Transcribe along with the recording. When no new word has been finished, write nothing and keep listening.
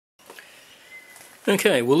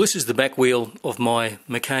Okay, well this is the back wheel of my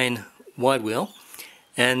Mercane wide wheel,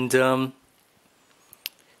 and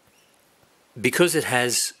because it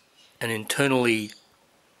has an internally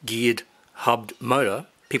geared hubbed motor,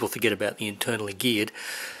 people forget about the internally geared.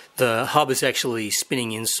 The hub is actually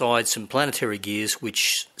spinning inside some planetary gears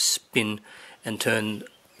which spin and turn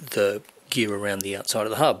the gear around the outside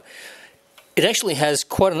of the hub. It actually has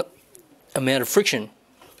quite an amount of friction,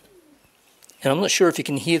 and I'm not sure if you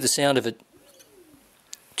can hear the sound of it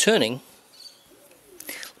turning.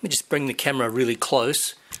 Let me just bring the camera really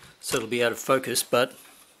close so it'll be out of focus, but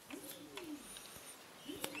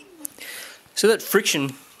so that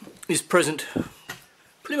friction is present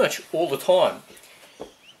pretty much all the time,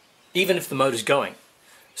 even if the motor's going.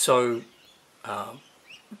 So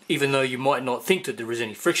even though you might not think that there is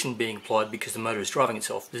any friction being applied because the motor is driving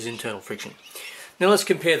itself, there's internal friction. Now let's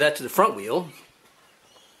compare that to the front wheel,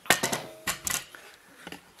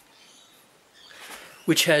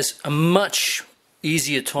 which has a much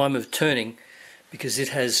easier time of turning because it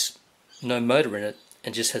has no motor in it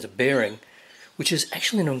and just has a bearing, which is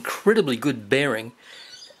actually an incredibly good bearing,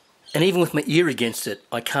 and even with my ear against it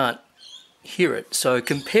I can't hear it. So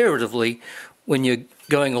comparatively, when you're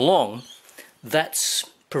going along, that's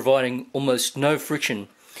providing almost no friction,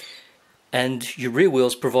 and your rear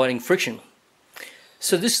wheel's providing friction.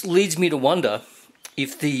 So this leads me to wonder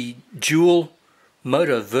if the dual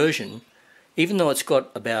motor version, even though it's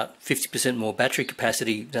got about 50% more battery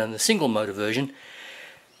capacity than the single motor version,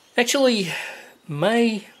 actually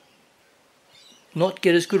may not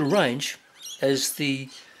get as good a range as the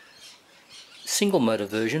single motor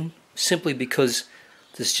version, simply because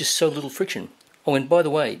there's just so little friction. Oh, and by the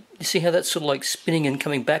way, you see how that's sort of like spinning and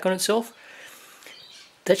coming back on itself?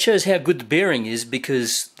 That shows how good the bearing is,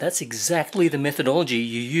 because that's exactly the methodology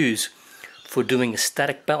you use for doing a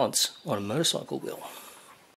static balance on a motorcycle wheel.